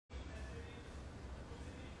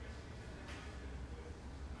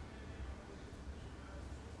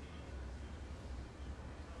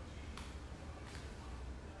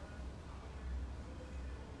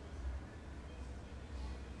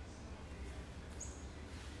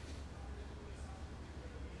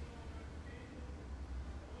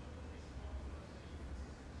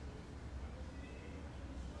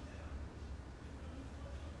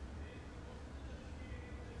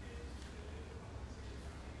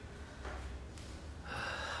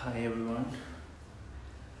Hi everyone,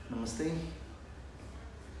 Namaste.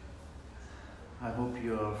 I hope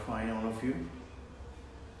you are fine, all of you,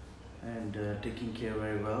 and taking care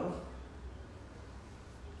very well.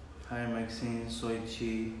 Hi Maxine,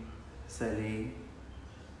 Soichi, Sally,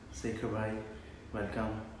 Sekharbai,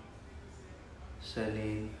 welcome.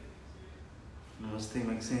 Sally, Namaste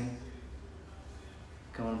Maxine.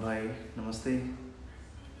 Kamal Bhai, Namaste.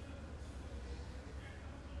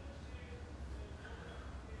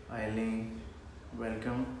 Eileen,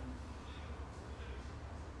 welcome.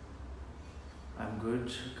 I'm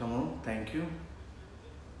good, Kamal, thank you.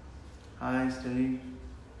 Hi, Stelly.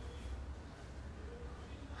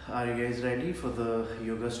 Are you guys ready for the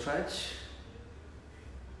yoga stretch?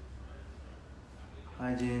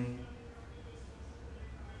 Hi, Jane.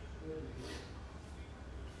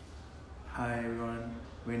 Hi, everyone.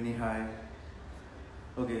 Winnie, hi.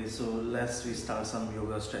 Okay, so we start some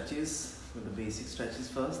yoga stretches with the basic stretches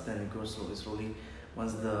first, then it goes slowly.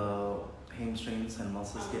 Once the hamstrings and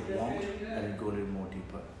muscles get warmed, then it go a little more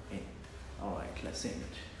deeper in. Alright, let's sing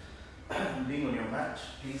it. Being on your mat,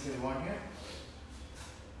 please everyone here.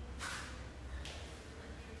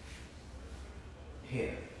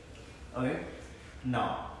 Here. Okay.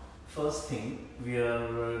 Now, first thing, we are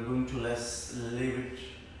going to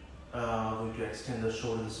going to extend the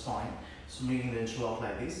shoulder and spine. So making the interlock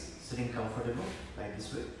like this, sitting comfortable like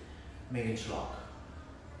this way, make interlock.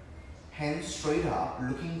 Hands straight up,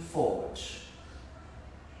 looking forward.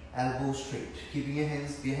 Elbow straight, keeping your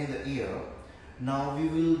hands behind the ear. Now we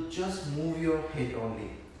will just move your head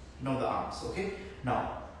only, not the arms, okay?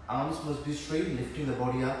 Now, arms must be straight, lifting the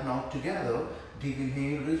body up. Now together, deep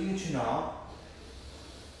inhale, raising your chin up,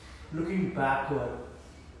 looking backward.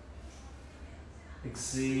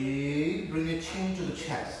 Exhale, bring your chin to the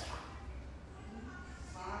chest.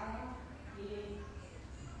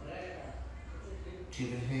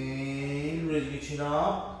 Deep inhale, raising your chin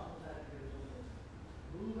up.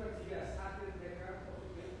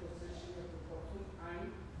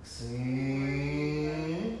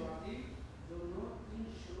 Exhale.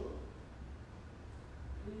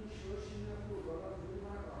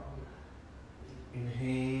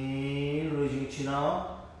 Inhale, raising your chin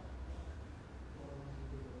up.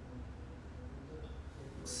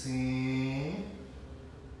 Exhale.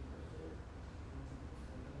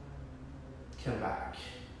 Come back.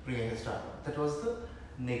 Bring your hands down. That was the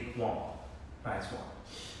neck warm up. Nice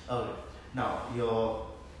one. Okay. Now your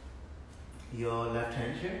left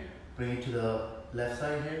hand here. Bring it to the left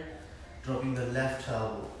side here. Dropping the left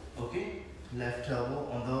elbow. Okay. Left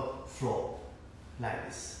elbow on the floor. Like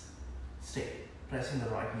this. Stay. Pressing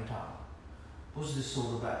the right knee down. Push the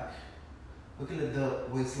shoulder back. Okay. Let the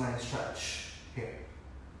waistline stretch. Here.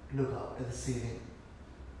 Look up at the ceiling.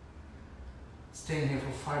 Staying here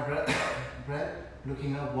for 5 breath.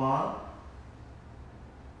 Looking up. 1,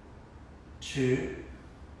 2,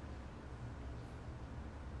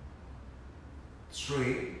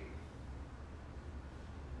 3,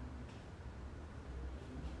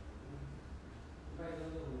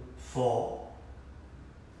 4,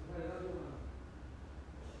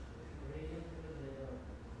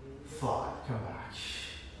 5. Come back.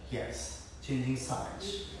 Yes. Changing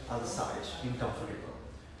sides. Other side. Being comfortable.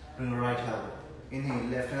 Bring the right elbow. Inhale.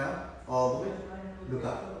 Left arm. All the way. Look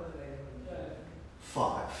up.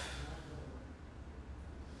 5,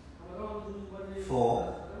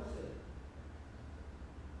 4,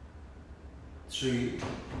 3,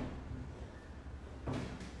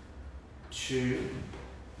 2,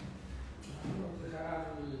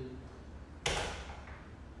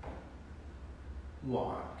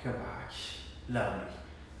 1. Come back. Lovely.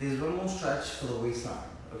 There is one more stretch for the waistline.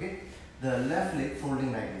 Okay. The left leg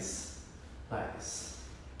folding like this. Like this.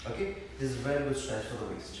 Okay. This is a very good stretch for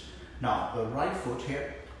the waist. Now the right foot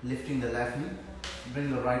here, lifting the left knee.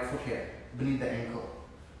 Bring the right foot here, beneath the ankle,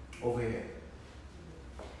 over here.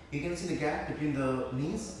 You can see the gap between the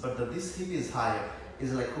knees, but this hip is higher,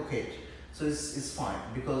 is like crooked. So it's fine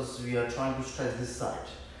because we are trying to stretch this side.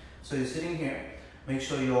 So you're sitting here, make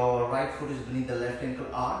sure your right foot is beneath the left ankle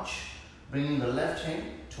arch, bringing the left hand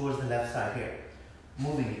towards the left side here,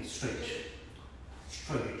 moving it straight,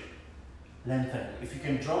 lengthen. If you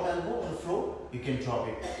can drop elbow on the floor, you can drop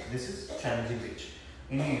it. This is challenging reach.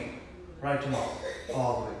 Inhale. Right arm up,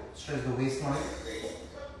 all the way. Stretch the waistline.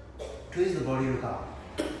 Twist the body, look up.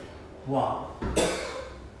 1,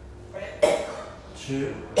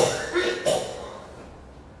 2,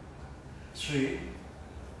 3,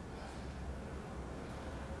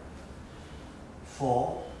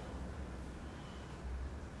 4,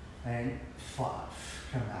 and 5.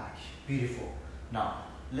 Come back. Beautiful. Now,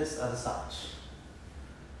 let's other side.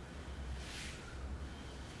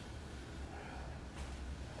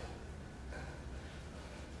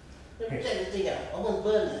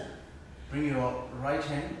 Bring your right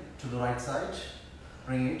hand to the right side.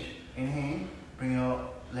 Bring it. Inhale. Bring your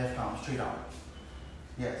left arm straight out.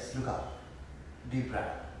 Yes, look up. Deep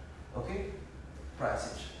breath. Okay?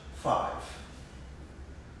 Press it. 5,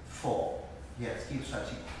 4. Yes, keep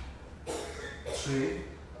stretching. 3,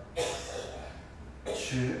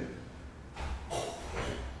 2,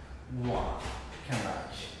 1. Come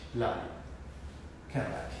back. Lovely. Come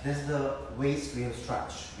back. This is the waist we have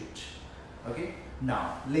stretched it. Okay?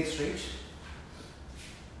 Now, leg straight.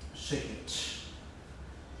 Shake it.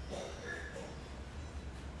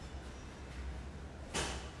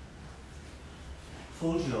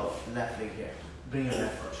 Fold your left leg here. Bring your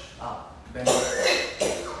left foot up. Bend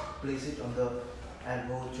it. Place it on the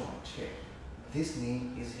elbow joint here. This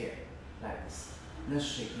knee is here. Like this.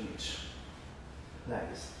 Just shaking it. Like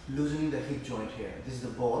this. Loosening the hip joint here. This is the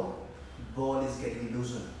ball. Ball is getting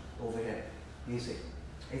loosened over here. You see.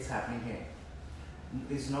 It's happening here.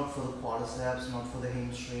 It's not for the quadriceps, not for the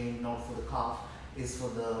hamstring, not for the calf. It's for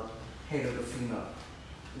the head of the femur.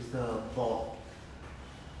 It's the ball.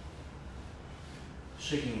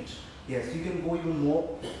 Shaking it. Yes, you can go even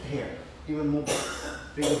more here. Even more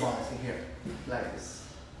bigger bounce here. Like this.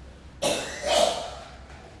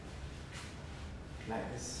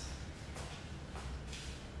 Like this.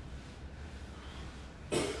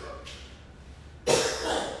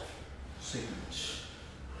 Shaking it.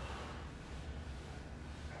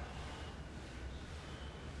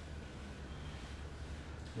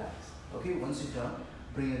 Like this. Okay, once you're done,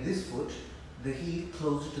 bring this foot, the heel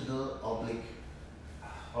closer to the oblique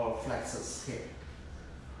or flexors here.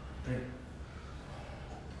 Bring.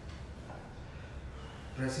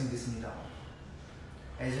 Pressing this knee down.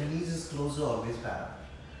 As your knees is closer, always better.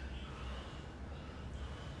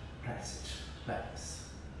 Press it like this.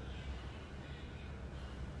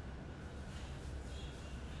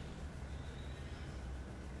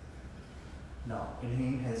 Now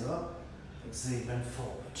inhale, hands up. Exhale, bend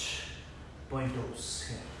forward. Point toes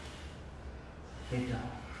here. Head down.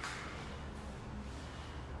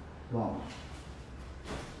 1,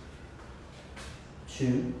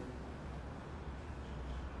 2,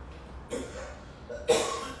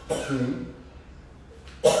 3,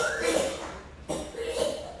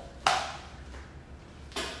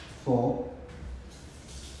 4,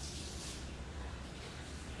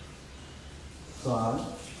 5,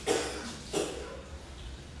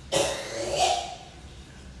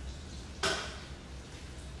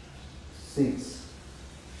 6.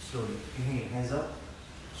 Slowly. Inhale, hands up.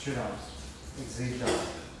 Straight arms. Exhale down.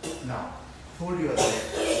 Now, fold your leg.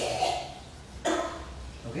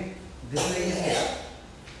 Okay? This leg is here.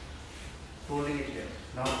 Folding it here.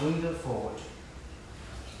 Now going the forward.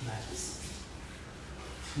 Like this.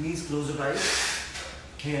 Knees closer right.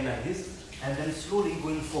 Here like this. And then slowly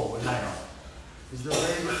going forward. Lie down. This is the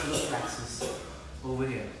very good for the flexors. Over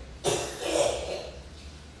here.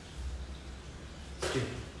 Straight.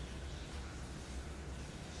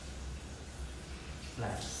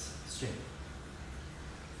 Like this. Straight.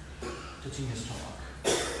 Touching your stomach.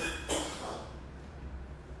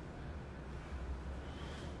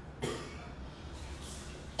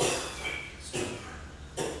 Straight.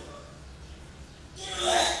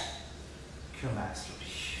 Come back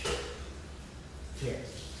slowly. Here.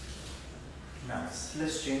 Nice.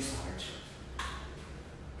 Let's change side.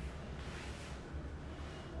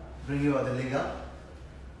 Bring your other leg up.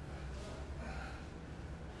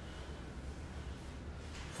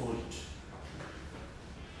 Fold it.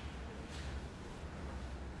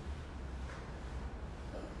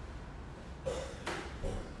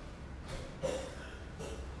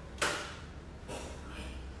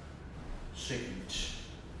 Shake it.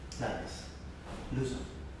 Like this. Loosen.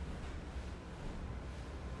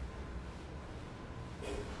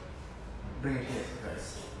 Bring it here,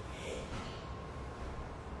 guys.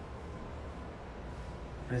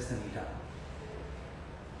 Press the knee down.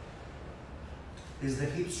 This is the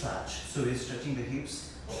hip stretch. So we're stretching the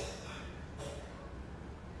hips.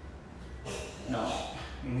 Now,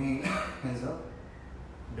 inhale, hands up,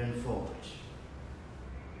 bend forward,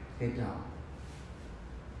 head down.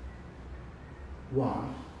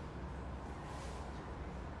 1,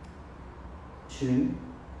 2,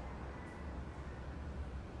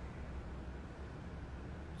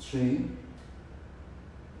 3,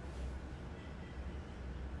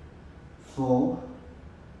 4,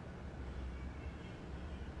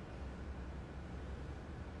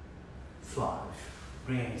 5.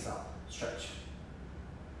 Bring hands up, stretch.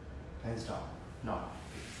 Hands down. Now,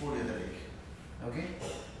 fold the other leg. Okay?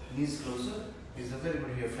 Knees closer. This is a very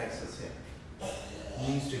good here flexors here.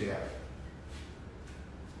 Knees together.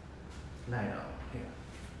 Lie down here.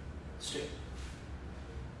 Stay.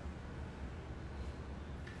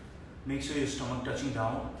 Make sure your stomach touching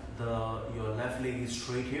down. Your left leg is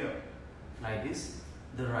straight here, like this.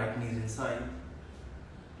 The right knee is inside.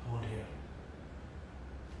 Hold here.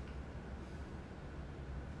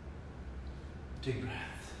 Take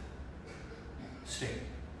breath. Stay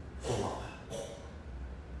for a while.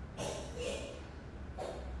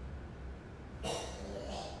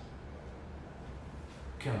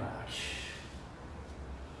 Come back.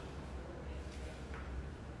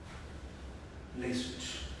 Leg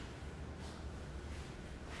switch.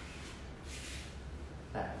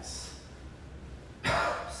 Nice.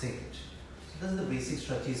 Save it. So this is the basic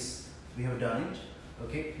stretches. We have done it.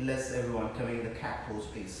 Okay. Let's everyone coming in the cat pose,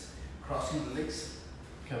 please. Crossing the legs.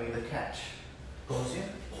 Coming in the cat pose here.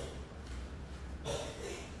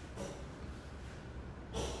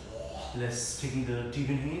 Let's taking the deep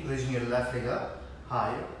inhale, raising your left leg up,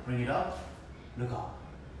 higher, bring it up, look up.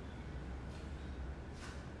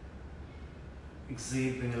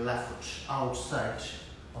 Exhale, bring the left foot outside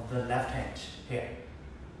of the left hand here.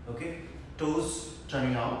 Okay, toes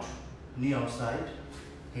turning out, knee outside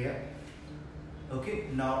here. Okay,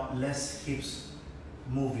 now let's hips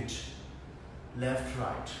move it, left,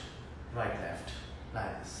 right, right, left,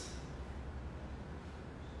 like this.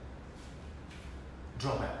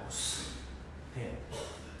 Drop elbows. Here.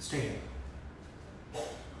 Stay here.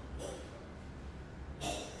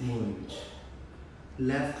 Moving.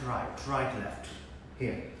 Left, right, right, left.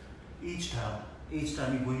 Here. Each time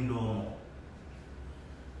you're going lower more.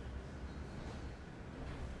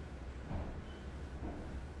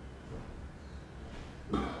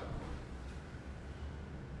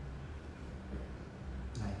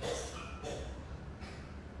 Nice.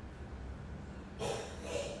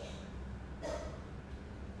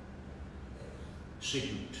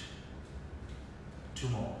 Straighten it. 2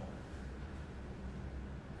 more.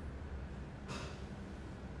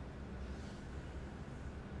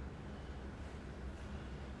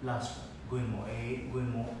 Last one. Going more. Going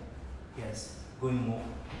more. Yes. Going more.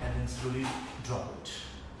 And then slowly drop it.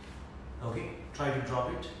 Okay. Try to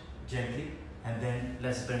drop it gently. And then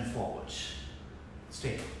let's bend forward.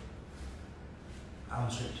 Stay.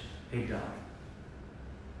 Arms straight. Head down.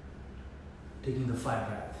 Taking the 5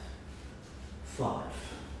 breath. 5,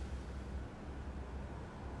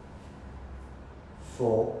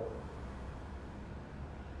 4,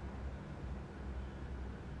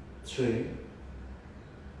 3,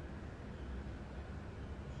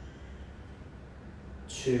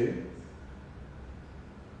 2,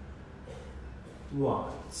 1.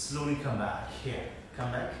 Slowly come back here.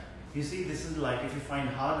 Come back. You see, this is like if you find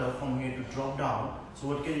harder from here to drop down. So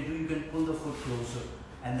what can you do? You can pull the foot closer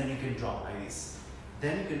and then you can drop like this.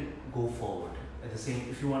 Then you can go forward at the same.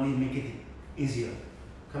 If you want to make it easier,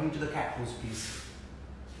 coming to the cat pose, please.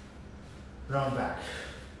 Round back.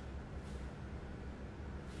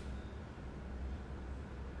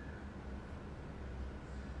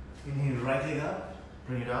 Inhale, right leg up,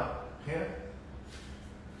 bring it up here.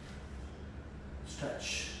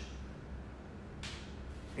 Stretch.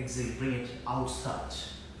 Exhale, bring it outside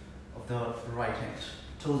of the right hand,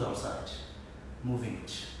 toes outside, moving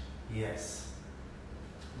it. Yes.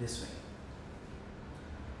 This way.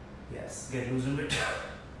 Yes, get loosened a bit.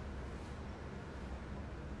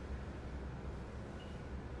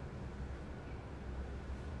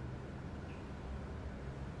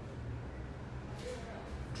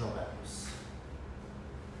 Drop elbows.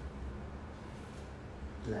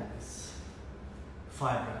 Legs.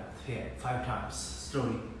 5 breaths here, 5 times,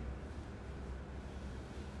 slowly.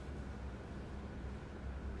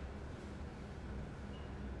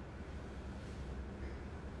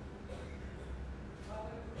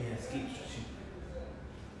 Yes, keep stretching.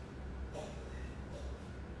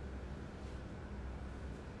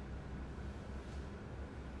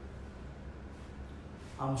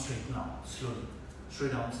 Arms straight now, slowly.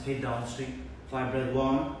 Straight arms, head down straight. 5 breath.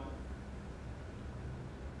 1,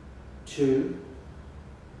 2,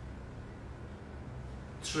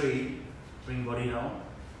 3. Bring body down.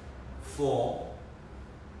 4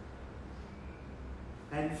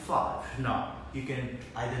 and 5. Now you can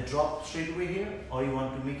either drop straight away here, or you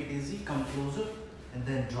want to make it easy, come closer and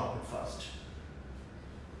then drop it first.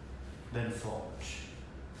 Then forward.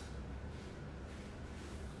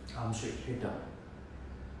 Arm straight, head down.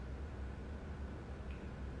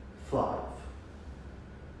 5,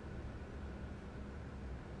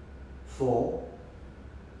 4,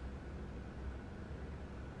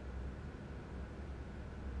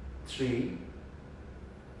 3,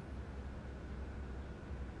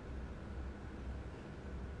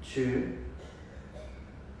 2,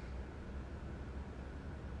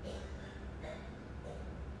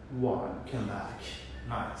 1. One, come back.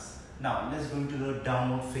 Nice. Now let's go into the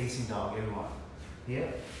downward facing dog, everyone.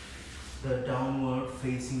 Here, the downward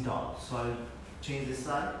facing dog. So I'll change this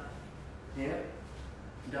side. Here,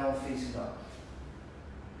 downward facing dog.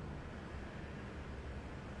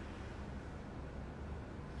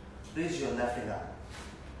 Raise your left leg up.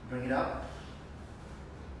 Bring it up.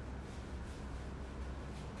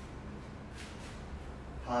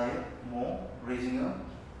 Higher, more, raising up.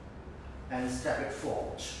 And step it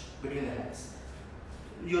forward between the hands.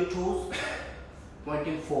 Your toes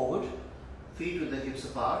pointing forward, feet with the hips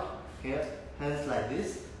apart. Here, hands like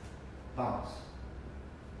this. Bounce.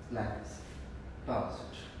 Like this. Bounce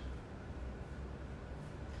it.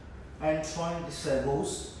 And try this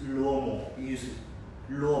elbows lower more. Use it.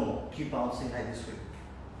 Lower more. Keep bouncing like this way.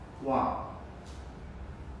 1,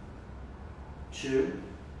 2,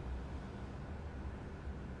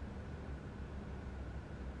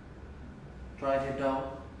 drive it down.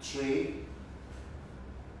 3,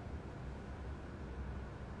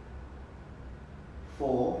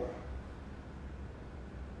 4,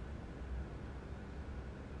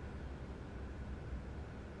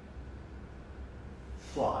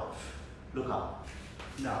 5. Look up.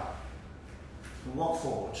 Now, walk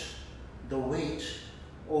forward. The weight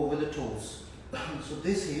over the toes. So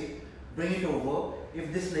this hip, bring it over.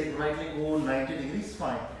 If this leg, right leg go 90 degrees,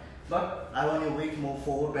 fine. But I want your weight more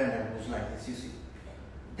forward, bend elbows like this, you see.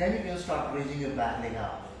 Then you can start raising your back leg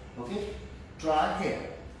up. Okay? Try here,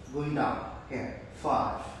 going down. Here,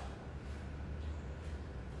 5,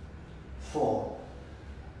 4,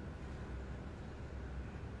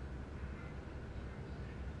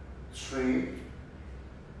 3,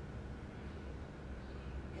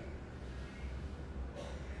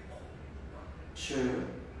 2,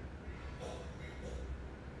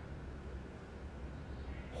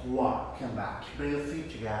 1. Come back. Bring your feet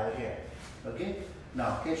together here. Okay?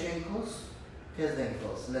 Now catch your ankles. Catch the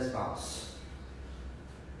ankles. Let's bounce.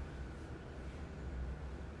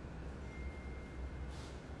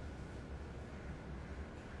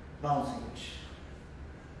 Bouncing it.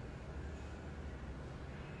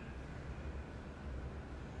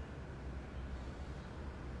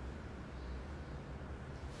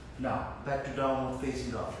 Now back to downward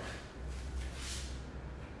facing dog.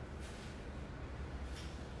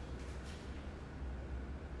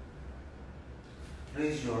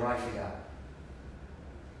 Raise your right leg up.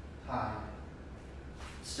 High.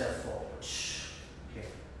 Step forward. Okay.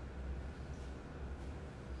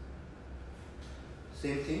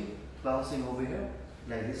 Same thing, bouncing over here,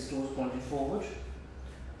 like this, toes pointing forward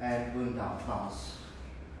and going down, bounce.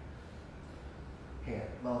 Here,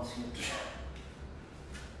 bouncing it.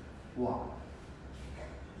 1,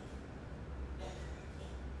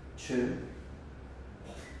 2,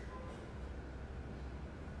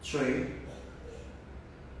 3,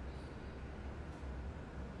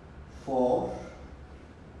 4,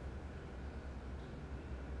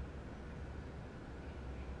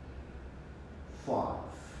 5.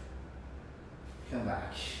 Come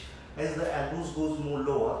back. As the elbows goes more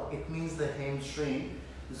lower, it means the hamstring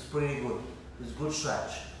is pretty good. It's good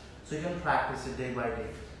stretch. So you can practice it day by day.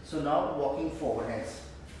 So now walking forward, hands.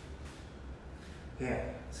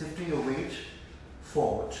 Here, shifting your weight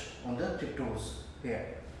forward on the tiptoes.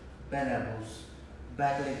 Here, bend elbows,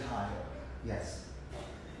 back leg higher. Yes.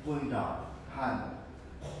 Going down, hand.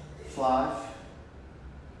 5,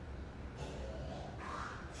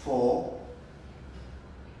 4,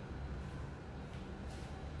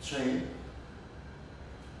 3,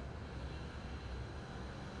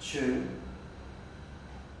 2,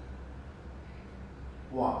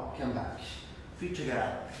 1. Come back. Feet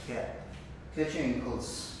together. Here. Catch your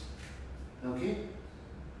ankles. Okay?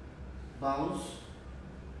 Bounce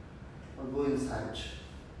or go inside.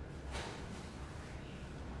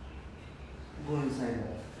 Go inside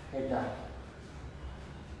more. Head down.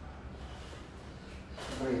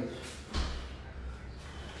 Breathe.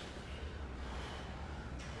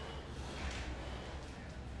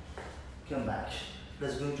 Come back.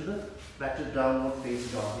 Let's go to the back to downward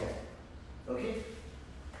face dog here. Okay?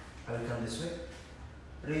 I will come this way.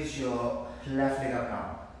 Raise your left leg up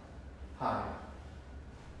now. High.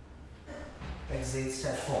 Exhale,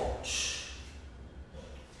 step forward.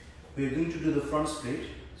 We are going to do the front split.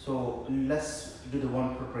 So let's do the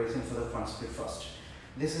one preparation for the front split first.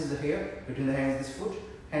 This is the hair between the hands, this foot,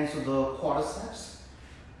 hands to the quadriceps.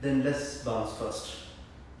 Then let's bounce first.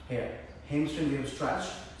 Here, hamstring we have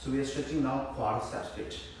stretched. So we are stretching now quadriceps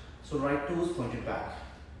split. So right toes pointed back.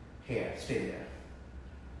 Here, stay there.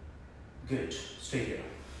 Good, stay here.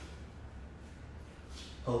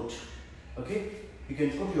 Hold. Okay, you can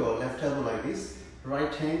put your left elbow like this,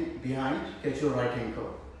 right hand behind, catch your right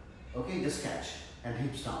ankle. Okay, just catch and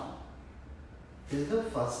hips down. This is the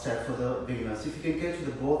first step for the beginners. If you can catch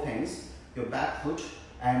with both hands, your back foot,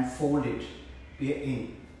 and fold it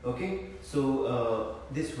in. Okay, so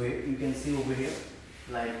this way you can see over here,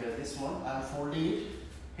 like this one, I'm folding it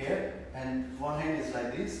here, and one hand is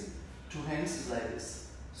like this, two hands is like this,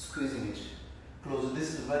 squeezing it closer.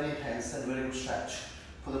 This is very intense and very good stretch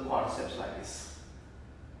for the quadriceps, like this.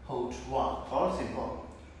 Hold 1, or simple,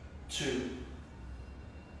 2,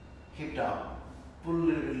 hip down, pull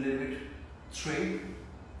a little bit, 3,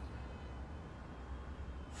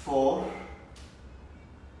 4,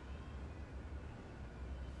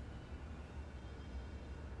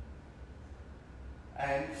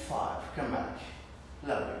 and 5. Come back.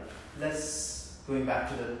 Lovely. Let's going back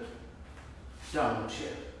to the downward chair.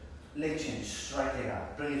 Leg change. Right leg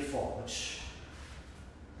up. Bring it forward.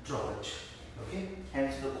 Draw it. Okay.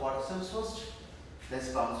 Hands to the quadriceps first. Let's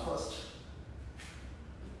bounce first.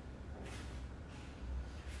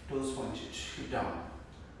 Toes pointed. Hip down.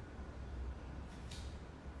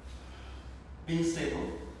 Being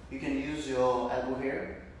stable, you can use your elbow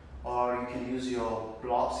here, or you can use your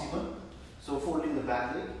blocks even. So folding the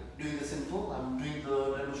back leg, doing the simple, I'm doing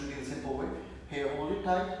the demonstrating the simple way. Here, hold it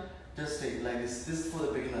tight, just stay like this. This is for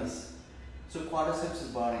the beginners. So quadriceps is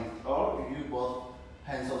burning, or you both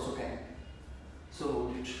hands also can. So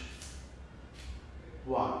hold it.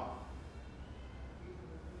 1,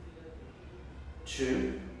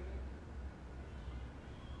 2,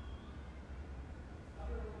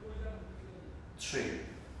 3.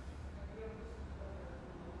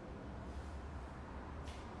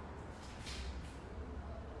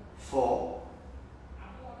 4,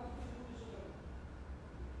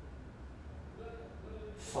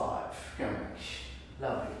 5. Come back.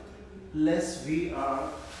 Lovely. We are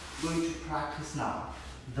going to practice now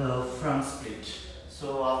the front split.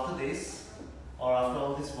 So after this, or after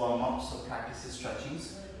all these warm-ups or practices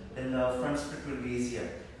stretchings, then the front split will be easier.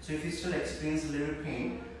 So if you still experience a little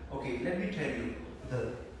pain, okay, let me tell you,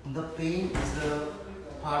 the pain is the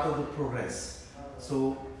part of the progress.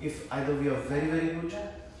 So if either we are very, very good,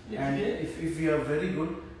 and if we are very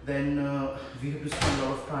good, then we have to spend a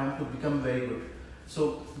lot of time to become very good.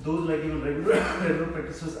 So those like regular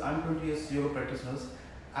practitioners, I'm 20 years yoga practitioners,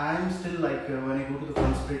 I'm still like when I go to the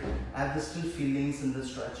front split, I have the still feelings and the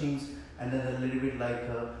stretchings, and then a little bit like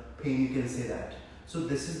pain, you can say that. So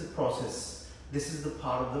this is the process. This is the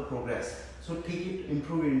part of the progress. So take it,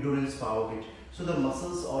 improve your endurance power bit. So the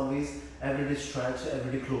muscles always everyday stretch,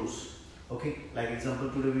 everyday close. Okay, like example,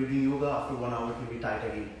 today we're doing yoga, after 1 hour it will be tight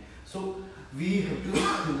again. So we have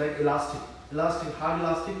to like elastic, hard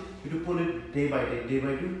elastic, we have to pull it day by day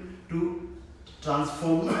to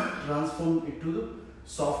transform it to the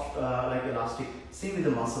soft like elastic. Same with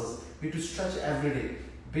the muscles, we have to stretch every day,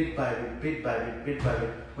 bit by bit.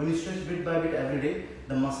 When you stretch bit by bit every day,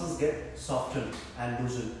 the muscles get softened and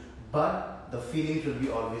loosened, but the feeling will be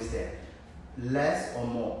always there. Less or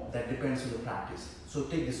more, that depends on the practice. So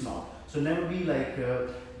take this now. So never be like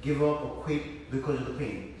give up or quit because of the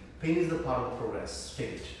pain. Pain is the part of the progress.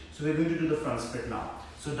 Take it. So we're going to do the front split now.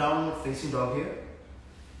 So downward facing dog here.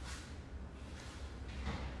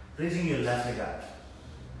 Raising your left leg up.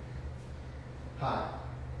 High.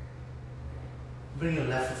 Bring your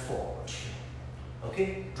left foot forward.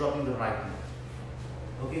 Okay? Dropping the right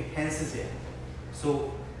knee. Okay? Hands is here.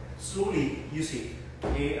 So slowly, you see,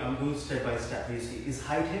 okay, I'm going step by step. You see, is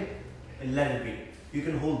height here and let it be. You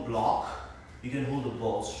can hold block, you can hold the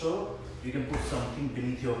bolster, you can put something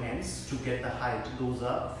beneath your hands to get the height. Those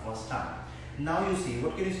are first time. Now you see,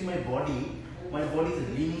 what can you see? My body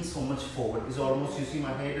is leaning so much forward. It's almost, you see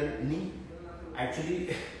my head and knee.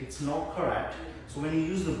 Actually, it's not correct. So when you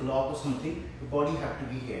use the block or something, the body have to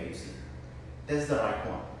be here, you see. That's the right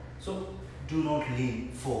one. So do not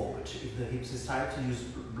lean forward. If the hips is tight, use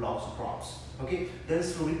blocks or props. Okay, then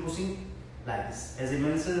slowly pushing like this. As I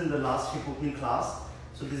mentioned in the last hip opening class,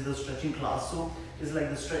 so this is the stretching class. So it's like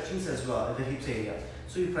the stretchings as well at the hips area.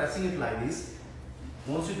 So you're pressing it like this.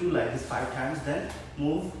 Once you do like this 5 times, then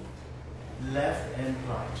move left and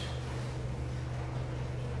right.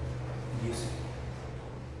 You see.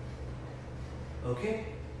 Okay,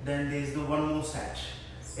 then there is the one more set.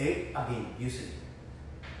 Again, you see.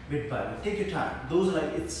 Bit by bit. Take your time. Those are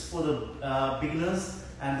like, it's for the beginners,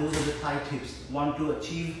 and those are the tight hips. Want to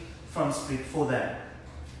achieve front split for them.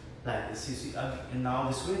 Like this, you see. And now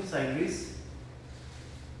this way, sideways.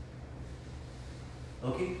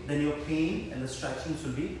 Okay, then your pain and the stretchings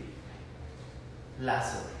will be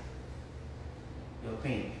lesser. Your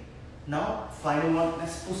pain. Now, final one,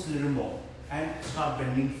 let's push a little more and start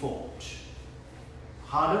bending forward.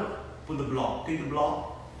 Harder, put the block. Take the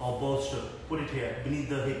block or bolster, put it here beneath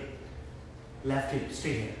the hip. Left hip,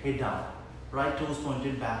 stay here, head down. Right toes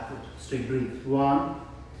pointed backward. Stay, breathe. 1,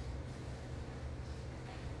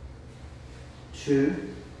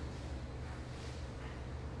 2,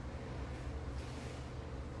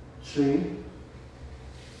 3,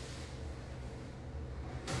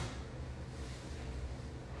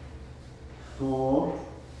 4,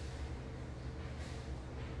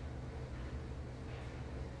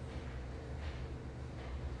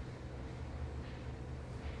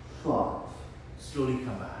 5. Slowly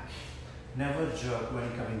come back. Never jerk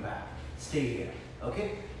when coming back. Stay here.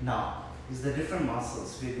 Okay? Now, is the different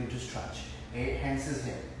muscles we are going to stretch. Hands is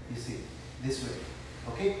here. You see, this way.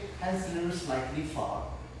 Okay? Hands a little slightly far.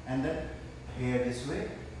 And then here this way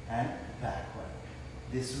and backward.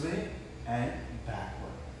 This way and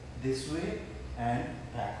backward. This way and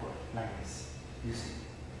backward. Like this. You see.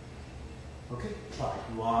 Okay? Try.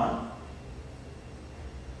 1,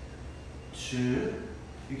 2.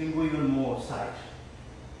 You can go even more side.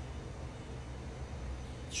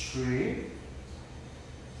 3,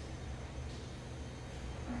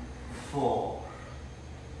 4,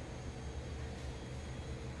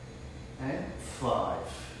 and 5.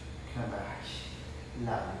 Come back.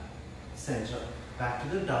 Lovely. Center. Back to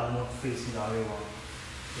the downward facing area one.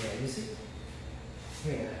 Yeah, you see?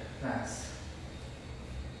 Here. Nice.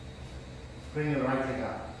 Bring your right leg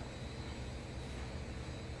up.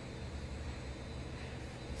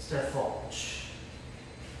 Step forward.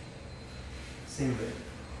 Same way.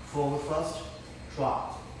 Forward first.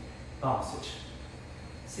 Drop. Bounce it.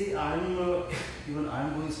 See, even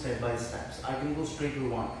I'm going step by steps. I can go straight to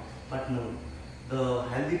one, but no. The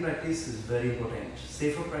healthy practice is very important.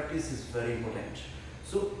 Safer practice is very important.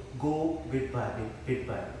 So go bit by bit, bit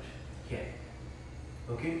by bit. Here.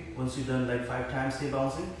 Okay. Once you've done like 5 times, stay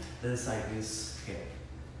bouncing. Then sideways here.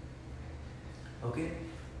 Okay.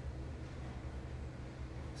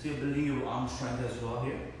 So you're building your arm strength as well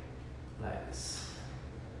here, like this.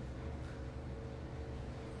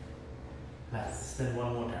 Like this. Then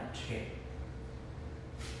one more time, here.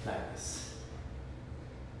 Like this.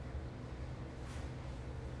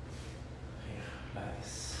 Here, like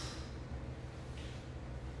this.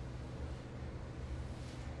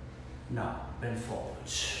 Now, bend forward.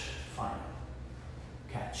 Final.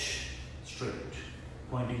 Catch. Straight.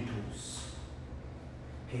 Pointing toes.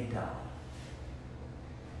 Head down.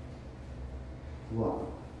 1,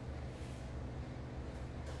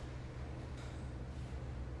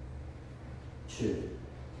 2,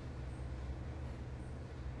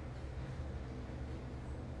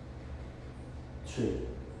 3,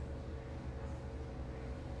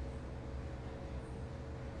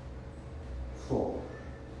 4,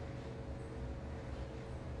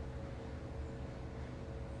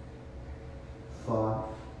 5.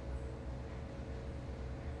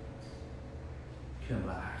 Come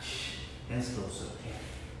back. Hands closer. Here.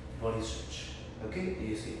 Body stretch. Okay,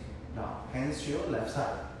 you see. Now, hands to your left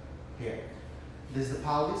side. Here. This is the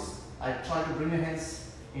pelvis. I try to bring your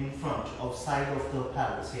hands in front of side of the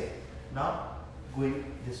pelvis here. Now, going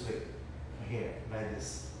this way. Here, like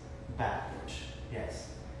this. Backward. Yes.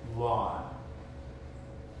 1,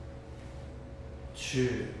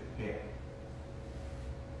 2. Here.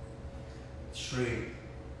 3,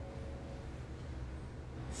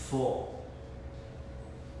 4.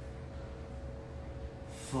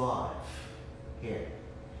 5. Here.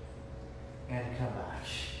 And come back.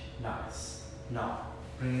 Nice. Now,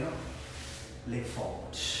 bring your leg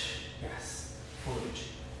forward. Yes. Fold it.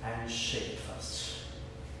 And shake it first.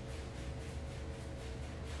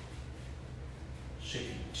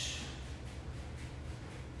 Shake it.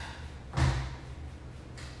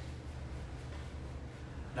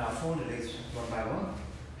 Now, fold the legs one by one.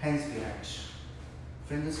 Hands behind.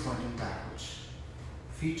 Fingers pointing backwards.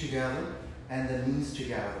 Feet together. And the knees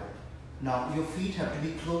together. Now your feet have to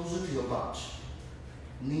be closer to your butt.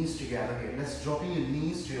 Knees together here. Let's dropping your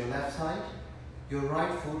knees to your left side. Your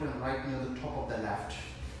right foot and right near the top of the left.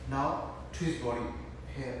 Now twist body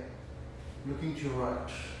here. Looking to your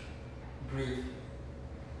right. Breathe.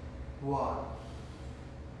 1,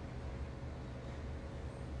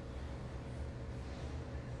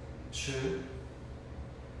 2,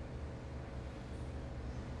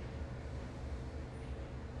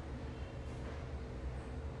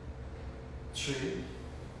 3,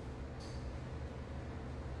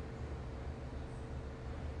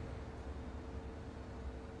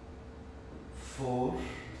 4,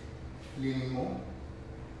 leaning more,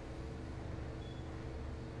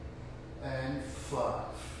 and 5.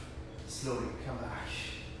 Slowly come back.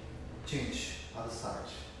 Change other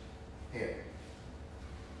side. Here.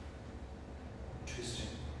 Twisting.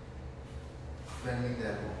 Bending the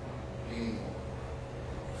elbow. Leaning more.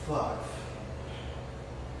 5.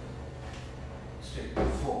 Straight.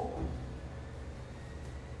 4,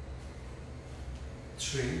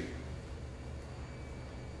 3,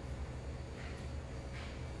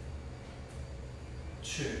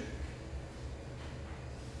 2,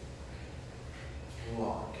 1.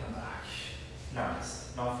 Come back. Nice.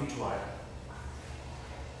 Now feet wide.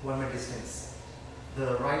 1 minute distance.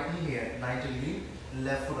 The right knee here, 90 degree,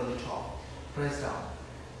 left foot on the top. Press down.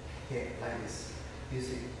 Here, like this. You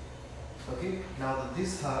see. Okay. Now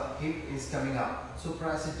this hip is coming up. So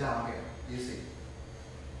press it down here. You see.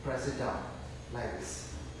 Press it down. Like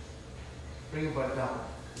this. Bring your butt down.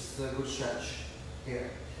 This is a good stretch.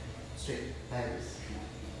 Here. Straight. Like this.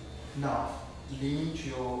 Now, lean to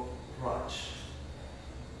your right.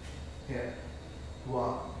 Here.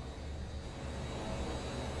 1.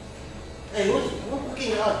 Hey, what's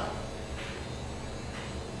cooking on?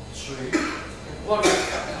 3. What?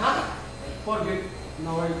 Huh? What did?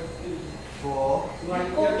 No, 4. no, I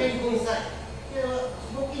cooking go inside. Yeah,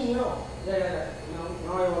 smoking, you know. Yeah.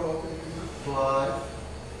 Now I will open. 5.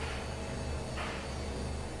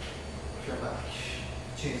 Come back.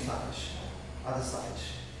 Change side. Other side.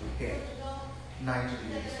 Here. 90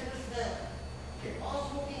 degrees. Here.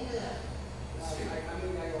 Straight.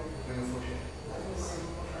 Bring your foot here. Like this.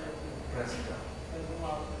 Press it down.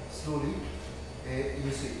 Slowly.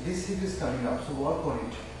 You see, this hip is coming up, so work on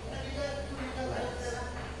it. Like this.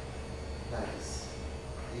 Like this.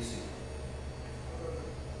 You see.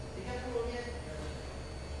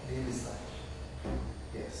 Lean this side.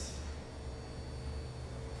 Yes.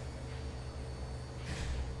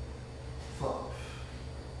 5.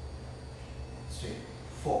 Straight.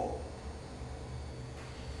 4.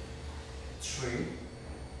 3.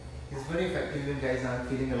 It's very effective when guys are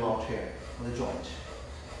feeling a lot here on the joint.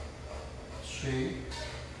 3,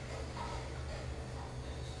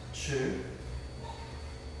 2,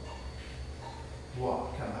 1.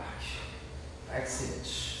 Come back. Excellent.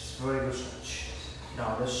 It's very good stretch.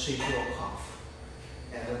 Now let's shake your calf.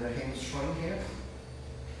 And then the hamstring here.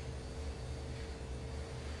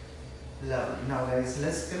 Lovely. Now guys,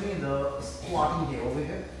 let's come in the squatting here over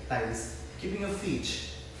here. Like this. Keeping your feet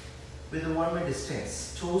with a 1 minute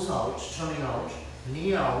distance. Toes out, turning out,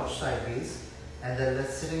 knee out sideways. And then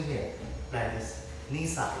let's sit in here. Like this. Knee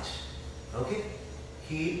side. Okay?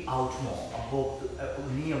 Heel out more. Above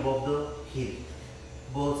the, knee above the heel.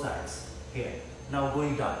 Both sides. Here. Now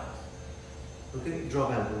going down. Okay?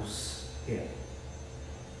 Drop elbows. Here.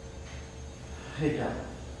 Head down.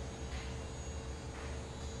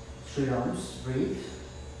 Straight arms. Breathe.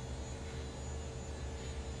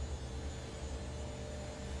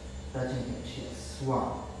 Touching hinge. Yes.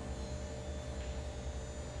 1.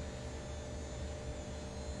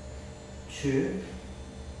 2.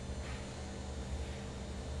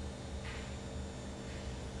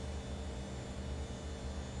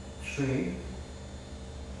 3.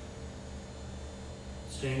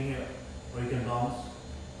 Staying here, or you can bounce.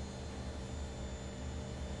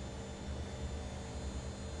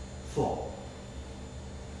 4.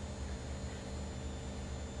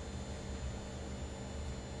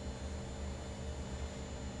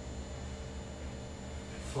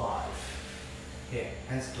 5. Here,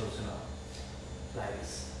 hands close enough. Like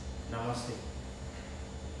this. Namaste.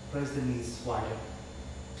 Press the knees wider.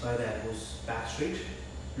 By the elbows back straight.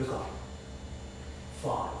 Look up.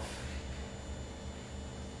 5.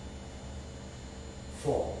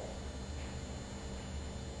 4.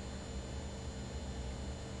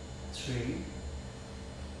 3.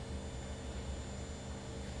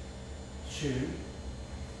 2.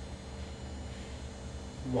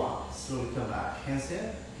 1. Slowly come back. Hands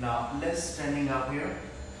here. Now let's standing up here.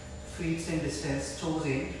 Feet same distance, toes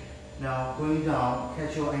in. Now going down,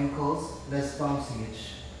 catch your ankles. Let's bouncing it.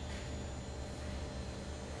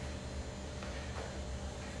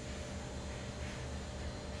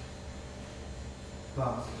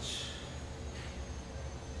 Bounce it.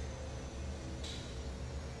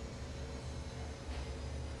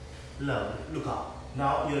 Lovely. Look up.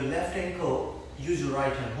 Now your left ankle, use your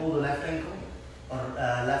right hand. Hold the left ankle or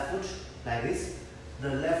left foot like this. The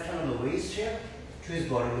left hand on the waist here. Twist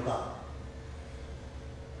body. Look up.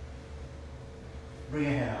 Bring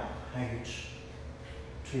your hand up. Hang it.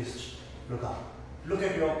 Twist. Look up. Look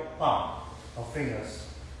at your palm or fingers.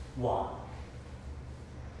 1,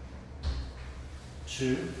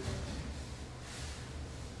 2,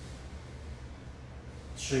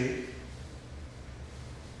 3,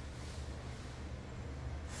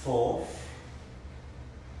 4,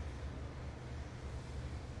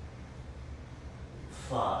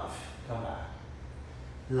 5. Come back.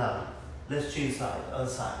 Lovely. Let's change side. Other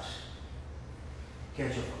side.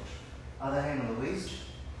 Catch your foot. Other hand on the waist.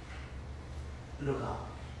 Look up.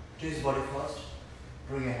 Twist body first.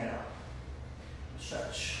 Bring your hand up.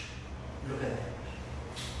 Stretch. Look at that.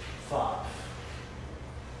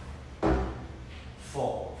 5,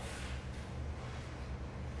 4,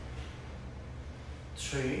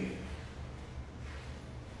 3,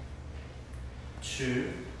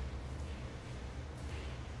 2,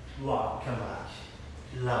 1. Come back.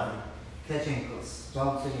 Lovely. Catch ankles.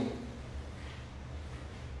 Bouncing in.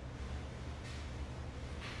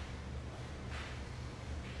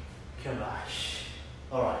 Come back.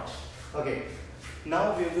 Alright. Okay.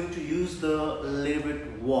 Now we are going to use the little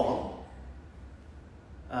bit wall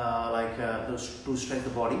to stretch the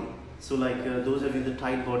body. So those of you with the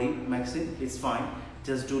tight body, maxing, it's fine.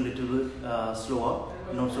 Just do a little bit slower,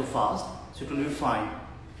 not so fast. So it will be fine.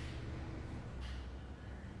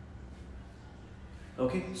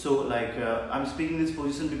 Okay, so I'm speaking this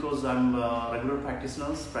position because I'm a regular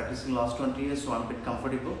practicing last 20 years, so I'm a bit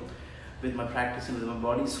comfortable with my practicing with my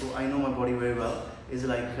body. So I know my body very well. It's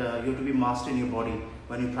like you have to be master in your body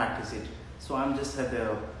when you practice it. So I'm just have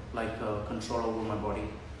the control over my body.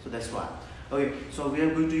 So that's why. Okay, so we are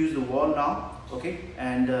going to use the wall now. Okay,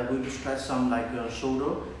 and going to stretch some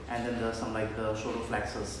shoulder and then some the shoulder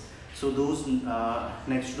flexors. So those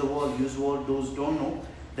next to the wall, use wall. Those don't know,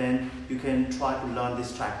 then you can try to learn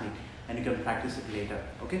this technique and you can practice it later.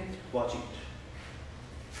 Okay, watch it.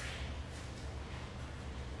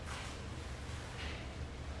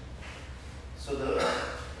 So the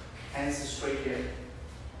hands straight here,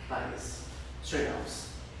 like this, straight arms.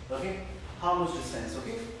 Okay, how much distance?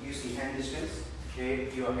 Okay, you see hand distance. Okay,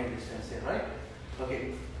 your hand distance here, right?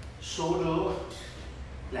 Okay, shoulder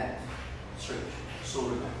length, straight,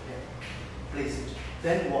 shoulder length here. Place it.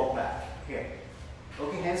 Then walk back here.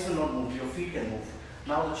 Okay, hands will not move. Your feet can move.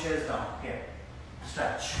 Now the chair is down here.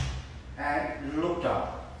 Stretch and look down.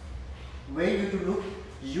 Where you to look?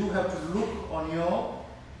 You have to look on your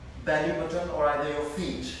belly button or either your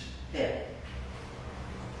feet here.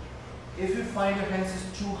 If you find your hands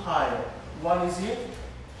is too high, one is here,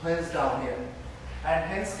 hands down here, and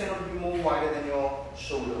hands cannot be more wider than your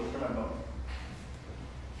shoulder. Remember,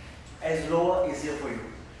 as lower easier for you.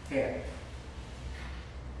 Here,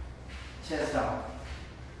 chest down,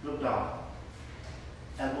 look down,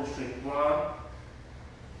 elbow straight. 1,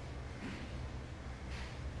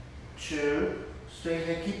 2, straight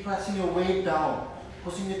here. Keep pressing your weight down.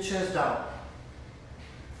 Pushing your chest down.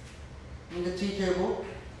 In the tea table.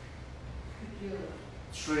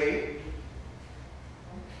 3.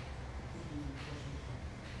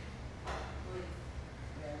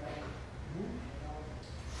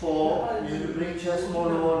 4. You will bring chest more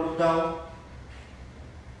lower, look down.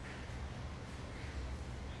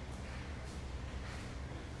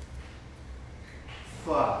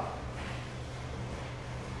 5.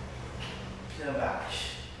 Turn back.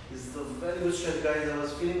 This is a very good stretch, guys. I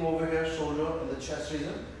was feeling over here, shoulder and the chest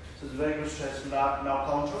region. So it's a very good stretch. Now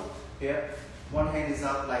counter. Here, one hand is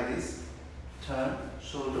up like this. Turn,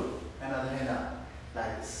 shoulder, another hand up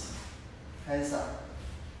like this. Hands up.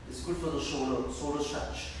 It's good for the shoulder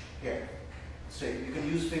stretch. Here, straight. You can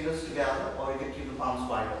use fingers together or you can keep the palms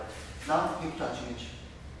wider. Now keep touching it.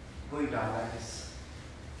 Going down like this.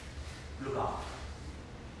 Look up.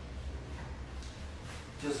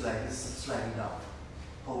 Just like this, sliding down.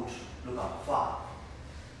 Hold, look up. 5,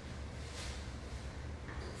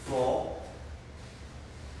 4,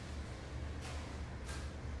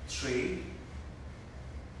 3,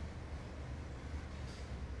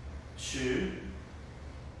 2,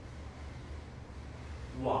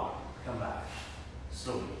 1. Come back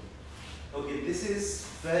slowly. Okay, this is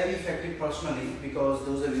very effective personally because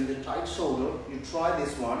those of you with a tight shoulder, you try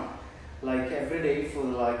this one like every day for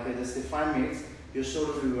just 5 minutes. Your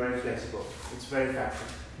shoulder will be very flexible. It's very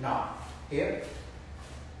effective. Now, here,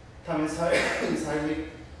 thumb inside, inside mid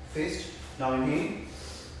fist. Now inhale,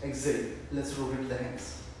 exhale. Let's rotate the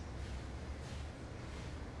hands.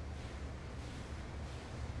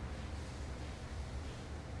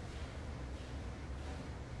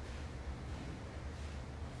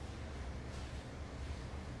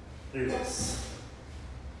 Reverse.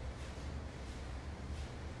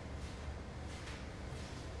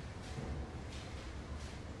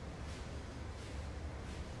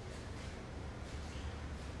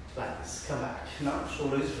 Like this. Come back. Now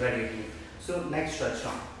shoulder is ready to move. So next stretch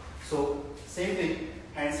now. So same thing.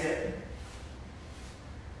 Hands here.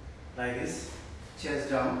 Like this. Chest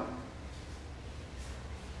down.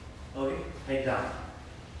 Okay. Head down.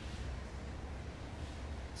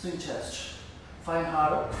 Swing chest. Find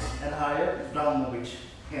harder and higher. Down move it.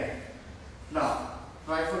 Here. Now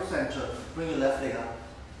right foot center. Bring your left leg up.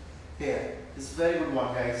 Here. It's a very good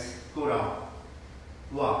one, guys. Go down.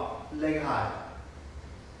 1. Leg high.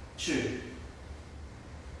 2,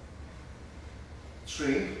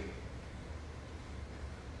 3,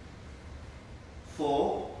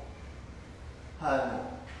 4, and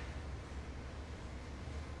more.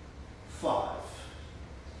 5.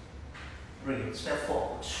 Bring it, step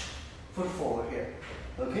forward, foot forward here.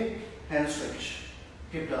 Okay, hand stretch,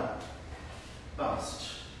 hip down,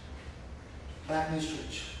 bounced, back knee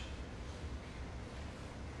stretch,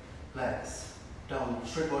 legs down,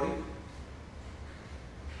 straight body.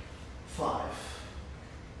 5,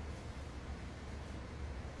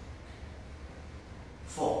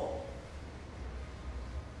 4,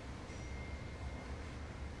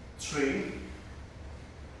 3,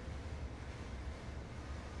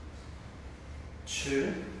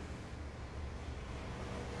 2,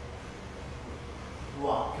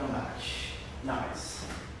 1. Come back. Nice.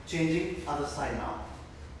 Changing other side now.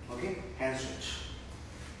 Okay, hand stretch.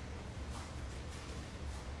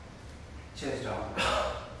 Chest down.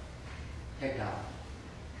 Head down.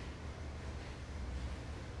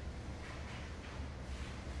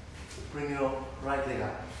 Bring your right leg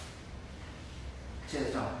up.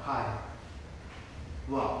 Chest down, high.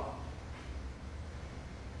 1,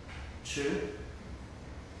 2,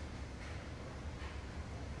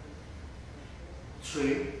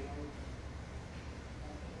 3,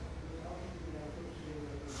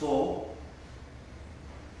 4,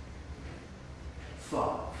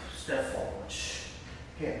 5. Step forward.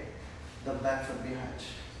 Here, the back foot behind.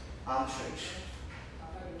 Arm stretch.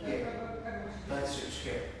 Here, back stretch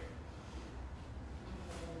here.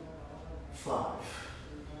 5,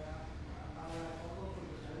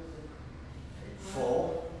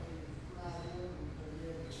 4.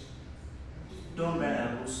 Don't bend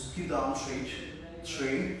elbows. Keep the arm straight.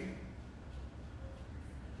 3,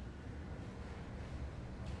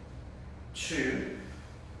 2,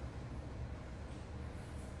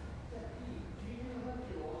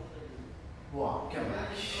 1. Come back.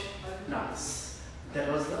 Nice.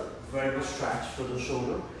 That was the very good stretch for the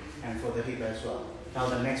shoulder and for the hip as well. Now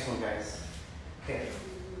the next one, guys. Okay.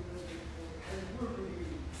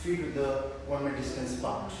 Feet with the 1 meter distance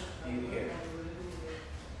apart. Here.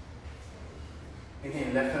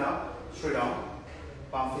 Inhale, left hand up, straight down.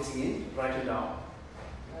 Palm facing in, right hand down.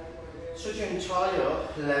 Stretch your entire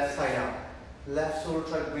left side out. Left shoulder,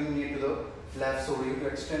 try to bring knee to the left shoulder. You can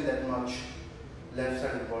extend that much. Left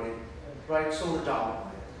side of the body. Right shoulder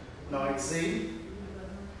down. Now exhale.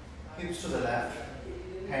 Hips to the left.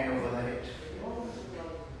 Hand over the head.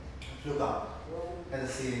 Look up at the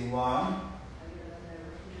ceiling. 1,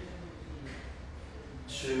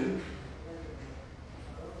 2,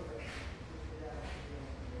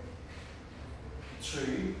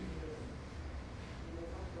 3,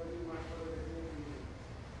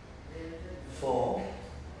 4,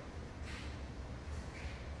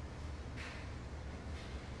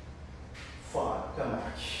 5. Come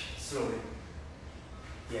back slowly.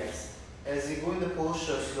 Yes. As you go in the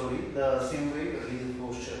posture slowly, the same way release the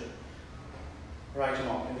posture. Right arm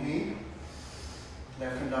up. Inhale.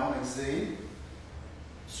 Left hand down. Exhale.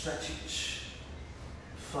 Stretch it.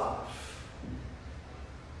 5,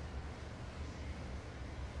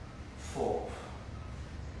 4.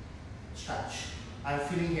 Stretch. I'm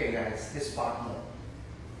feeling here, guys, this part more.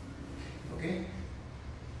 Okay?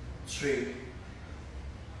 3,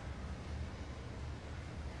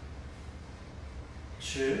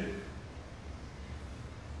 2,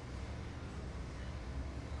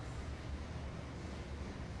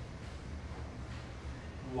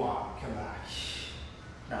 1. Come back.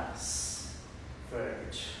 Nice. Very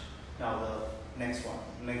good. Now the next one,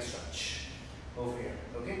 next stretch. Over here.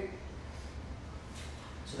 Okay?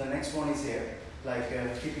 So the next one is here. Like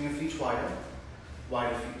keeping your feet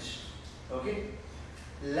wider feet. Okay?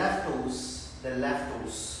 Left toes, the left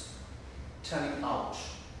toes turning out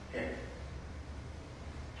here.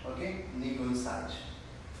 Okay? Knee going side.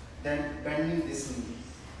 Then bending this knee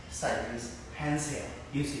sideways, hands here.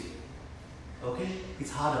 You see? Okay?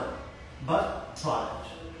 It's harder, but try it.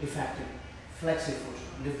 Effective. Flex your foot.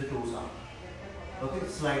 Lift the toes up. Okay?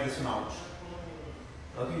 Slide this one out.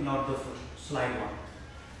 Okay? Not the foot. Slide one.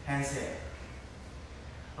 Hands here.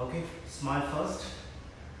 Okay? Smile first.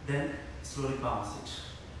 Then slowly bounce it.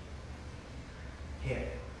 Here.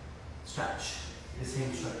 Stretch. The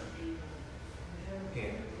same stretch.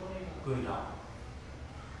 Here. Going down.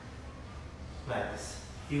 Like this.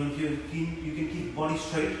 Even if you can keep body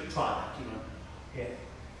straight, try that. Here.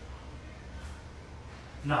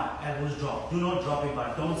 Now, elbows drop. Do not drop your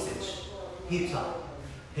butt. Don't sit. Hips up.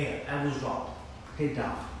 Here. Elbows drop. Head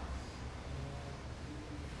down.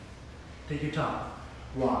 Take your time.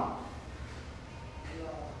 1,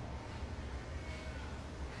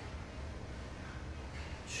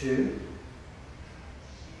 2,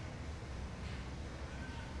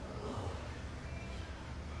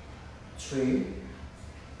 3,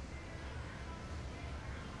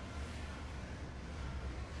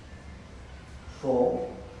 4,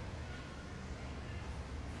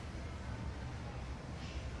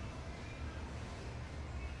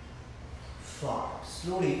 5.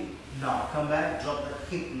 Slowly. Now come back, drop the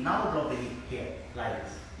hip. Now drop the hip here, like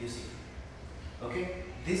this. You see. Okay?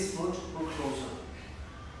 This foot go closer.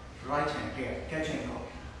 Right hand here, catch ankle.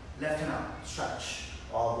 Left hand up, stretch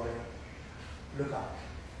all the way. Look up.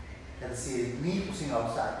 And see knee pushing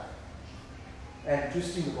outside. And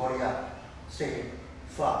twisting the body up. Stay here.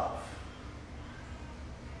 5,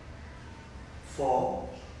 4,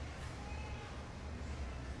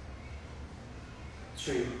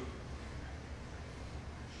 3,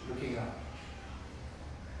 looking up,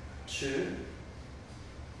 2,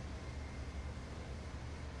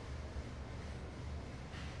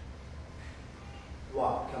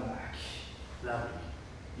 1, come back, lovely,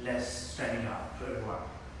 less standing up, to everyone,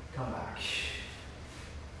 come back,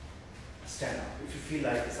 stand up. If you feel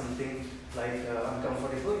like something like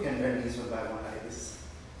uncomfortable, you can bend knees one by one like this.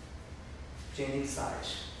 Changing side.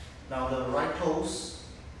 Now the right toes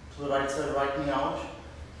to the right side, right knee out,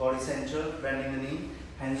 body center, bending the knee,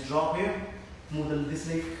 hands drop here, move this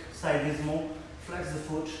leg sideways more, flex the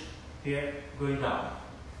foot here, going down,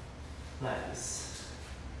 like this,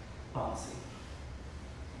 bouncing,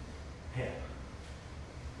 here,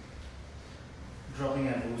 dropping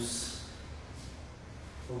elbows,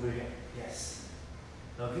 over here, yes,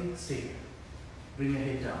 okay, stay here, bring your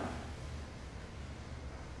head down.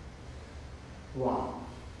 1,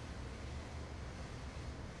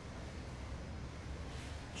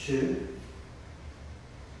 2,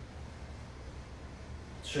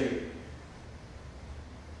 3,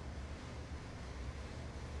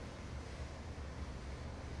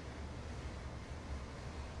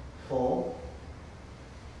 4,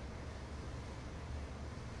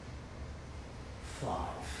 5.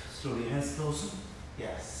 Slowly, hands closer.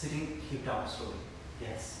 Yes, sitting, hip down slowly.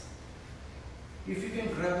 Yes. If you can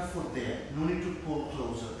grab the foot there, no need to pull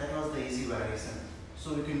closer. That was the easy variation.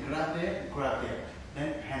 So you can grab there,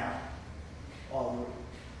 then hand up. All the way.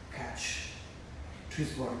 Catch.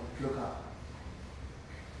 Twist body, look up.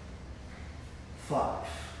 5,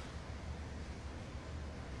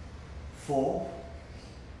 4,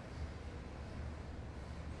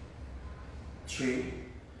 3,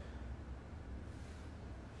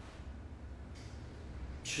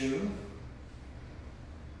 2,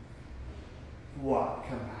 1,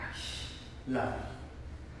 come back. Lovely.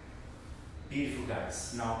 Beautiful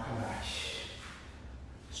guys. Now come back.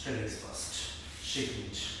 Straight legs first. Shake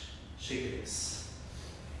it. Shake legs.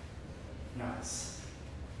 Nice.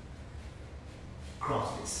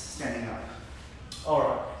 Cross legs. Standing up.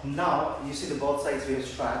 Alright. Now you see the both sides we have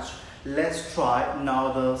stretched. Let's try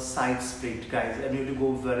now the side split, guys. I need to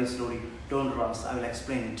go very slowly. Don't rush. I will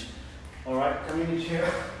explain it. Alright. Coming in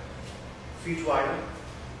here. Feet wider.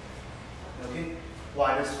 Okay,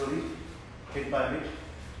 wider slowly, bit by bit,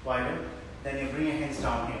 wider. Then you bring your hands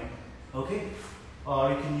down here. Okay, or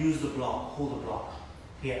you can use the block, hold the block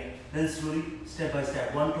here. Then slowly, step by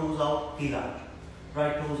step. One toes out, heel out.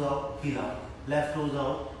 Right toes out, heel out. Left toes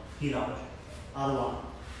out, heel out. Other one.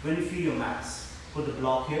 When you feel your max, put the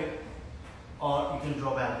block here, or you can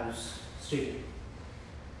drop elbows straight,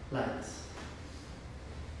 like this.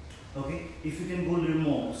 Okay, if you can go a little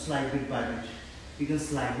more, slide bit by bit. You can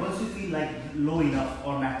slide. Once you feel like low enough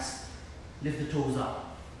or max, lift the toes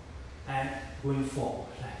up and going forward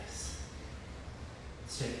like this.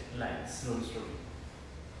 Straight, like this, slowly, slowly.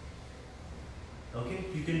 Okay,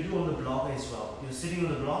 you can do on the block as well. You're sitting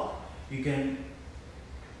on the block, you can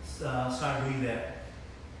start doing that.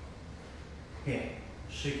 Here,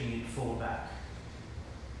 shaking it forward back.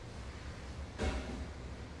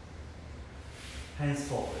 Hands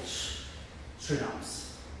forward, straight arms.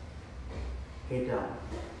 Head down.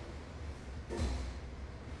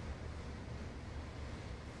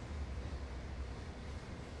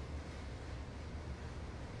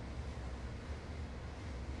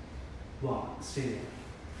 One, stay there.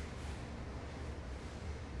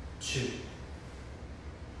 2,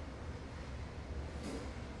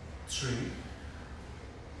 3,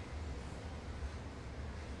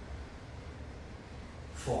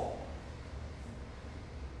 4,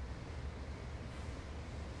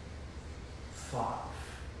 5.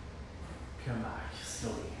 Come back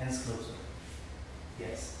slowly, hands closer.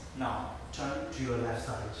 Yes. Now turn to your left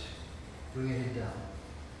side. Bring your head down.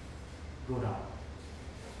 Go down.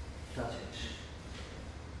 Touch it.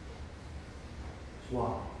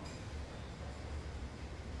 1,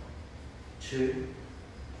 2,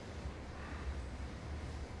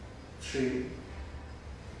 3,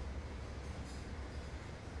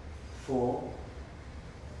 4,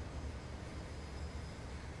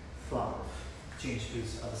 5. Change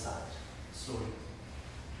please, other side, slowly.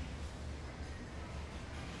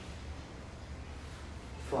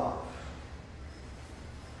 5,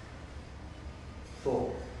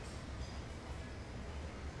 4,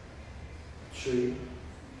 3,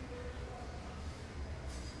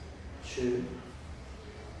 2,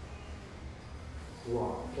 1.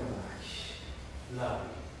 Come back. Lovely.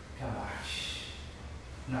 Come back.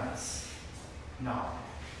 Nice. Now,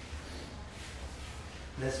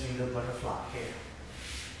 let's do the butterfly here.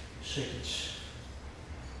 Shake it.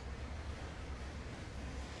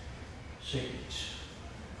 Shake it.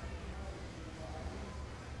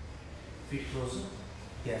 Feet closer.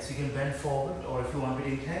 Yes, you can bend forward, or if you want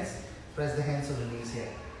it intense, press the hands on the knees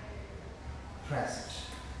here. Press it.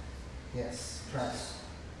 Yes, press.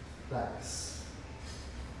 Like this.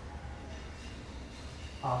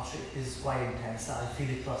 Arm shake is quite intense. I feel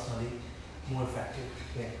it personally more effective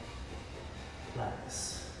here. Like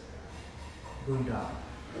this. Going down.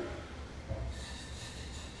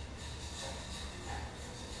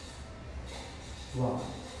 One,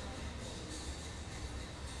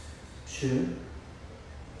 2,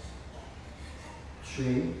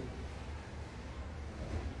 3,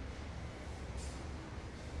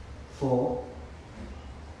 4,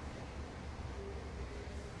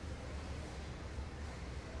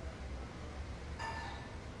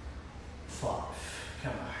 5.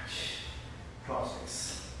 Come back. Cross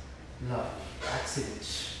legs. Lovely. Excellent.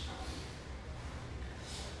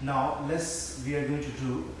 Now we are going to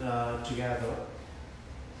do together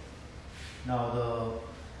now the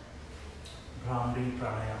Brahmari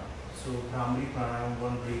Pranayama. So Brahmari Pranayama,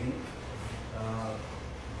 one breathing,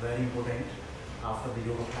 very important after the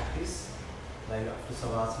yoga practice. Like after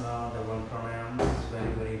Savasana, the one pranayama is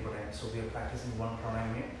very, very important. So we are practicing one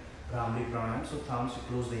pranayama here, Brahmari Pranayama. So thumbs, you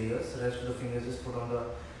close the ears, the rest of the fingers just put on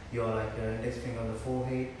your index finger on the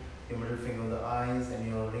forehead, your middle finger on the eyes, and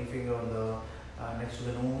your ring finger on the next to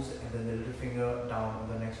the nose, and then the little finger down on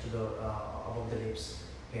the next to the above the lips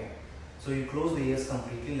here. So you close the ears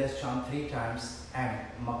completely. Let's chant 3 times M,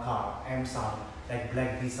 Makar, M sound, like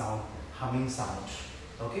black B sound, humming sound.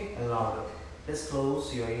 Okay, and louder. Let's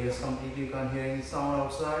close your ears completely. You can't hear any sound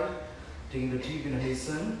outside. Taking the deep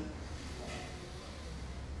inhalation.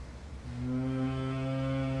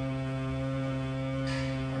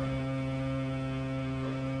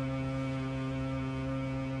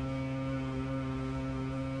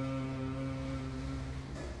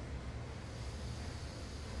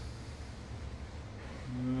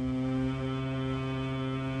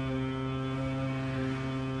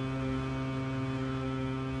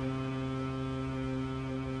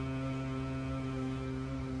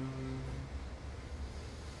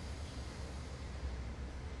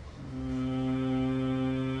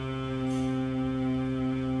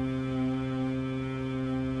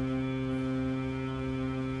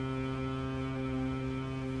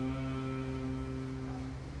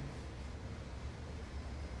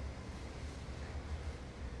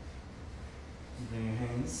 Bring your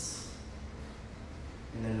hands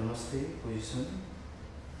in the Namaste position.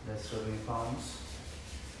 That's rubbing palms.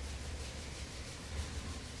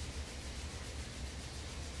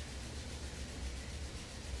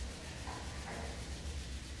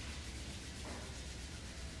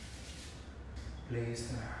 Place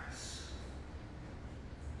the hands.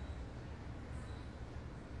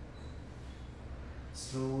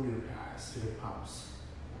 Slowly relax to the palms.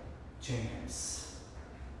 Chain hands.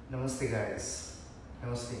 Namaste guys.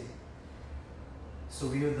 Namaste. So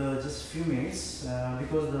we have just few minutes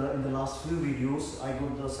because in the last few videos I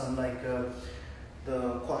got some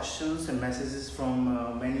the questions and messages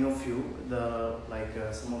from many of you.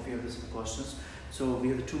 Some of you have some questions. So we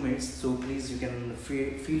have the 2 minutes. So please, you can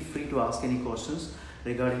feel free to ask any questions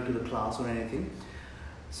regarding to the class or anything.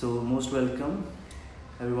 So most welcome,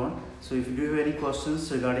 everyone. So if you do have any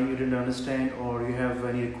questions regarding you didn't understand or you have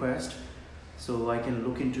any request, so I can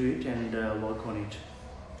look into it and work on it.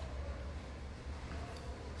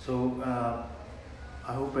 So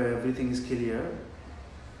I hope everything is clear.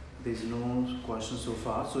 There's no questions so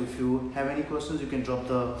far. So if you have any questions, you can drop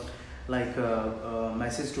the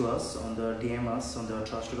message to us on the DM us on the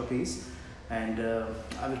Trust Yoga page, and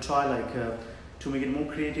I will try to make it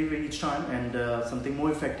more creative each time and something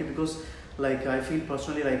more effective, because I feel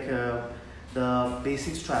personally the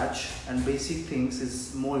basic stretch and basic things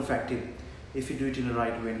is more effective if you do it in the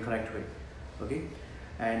right way and correct way. Okay,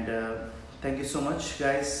 and thank you so much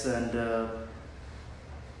guys, and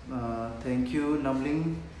thank you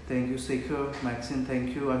Namling, thank you Sekhar, Maxine,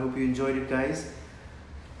 thank you. I hope you enjoyed it guys.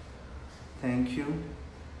 Thank you.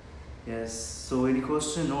 Yes. So any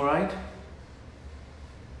question? All right.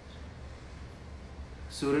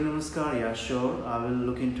 Surya Namaskar. Yeah, sure. I will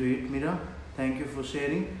look into it. Mira, thank you for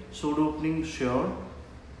sharing. Shoulder opening, sure.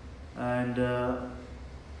 And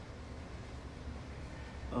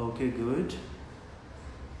okay, good.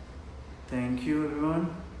 Thank you,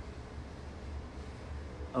 everyone.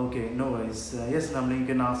 Okay, no worries. Yes, Namli, you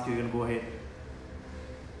can ask. You can go ahead.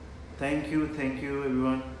 Thank you,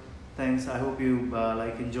 everyone. Thanks. I hope you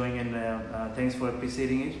like enjoying, and thanks for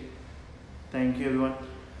appreciating it. Thank you, everyone.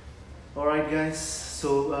 All right, guys.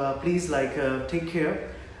 So please take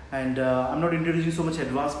care. And I'm not introducing so much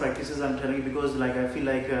advanced practices. I'm telling you because I feel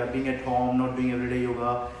like being at home, not doing everyday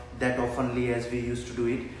yoga that oftenly as we used to do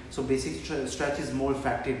it. So basic stretch is more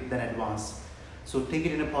effective than advanced. So take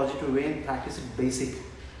it in a positive way and practice it basic.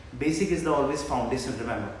 Basic is the always foundation.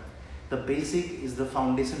 Remember, the basic is the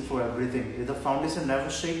foundation for everything. If the foundation never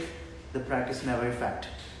shake, the practice never effect.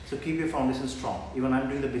 So keep your foundation strong. Even I'm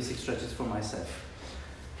doing the basic stretches for myself.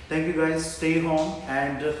 Thank you, guys. Stay home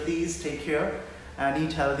and please take care and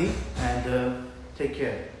eat healthy and take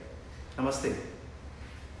care. Namaste.